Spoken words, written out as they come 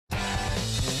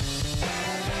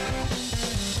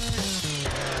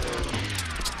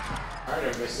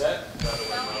Everybody set?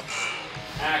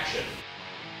 Action.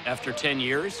 After 10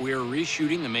 years, we are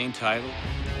reshooting the main title.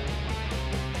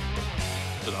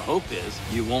 So the hope is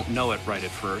you won't know it right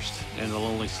at first, and it'll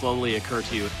only slowly occur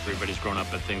to you. Everybody's grown up,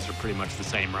 but things are pretty much the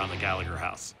same around the Gallagher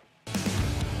house.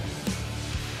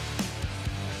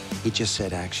 He just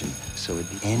said action, so it'd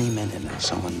be any minute now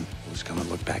someone was gonna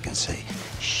look back and say,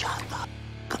 shut the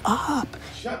f up.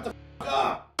 Shut the f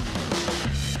up.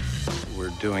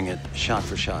 We're doing it shot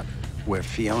for shot. Where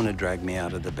Fiona dragged me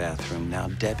out of the bathroom, now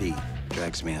Debbie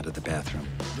drags me out of the bathroom.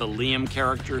 The Liam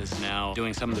character is now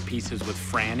doing some of the pieces with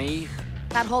Franny.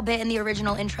 That whole bit in the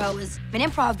original intro was an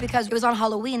improv because it was on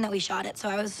Halloween that we shot it, so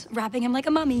I was wrapping him like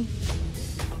a mummy.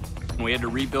 We had to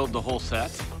rebuild the whole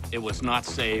set. It was not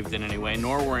saved in any way,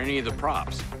 nor were any of the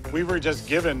props. We were just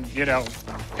given,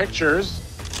 pictures.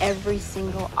 Every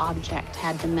single object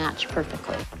had to match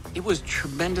perfectly. It was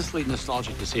tremendously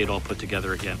nostalgic to see it all put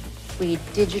together again. We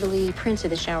digitally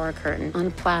printed the shower curtain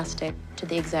on plastic to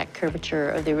the exact curvature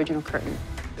of the original curtain.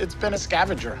 It's been a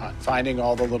scavenger hunt, finding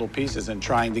all the little pieces and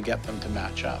trying to get them to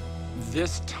match up.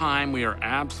 This time, we are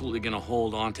absolutely going to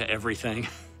hold on to everything,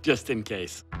 just in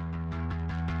case.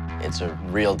 It's a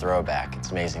real throwback. It's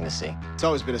amazing to see. It's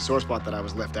always been a sore spot that I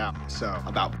was left out, so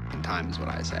about time is what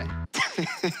I say.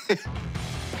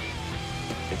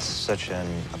 It's such an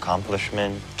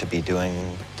accomplishment to be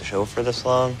doing the show for this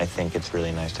long. I think it's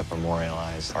really nice to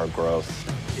memorialize our growth.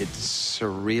 It's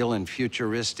surreal and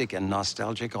futuristic and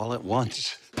nostalgic all at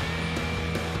once.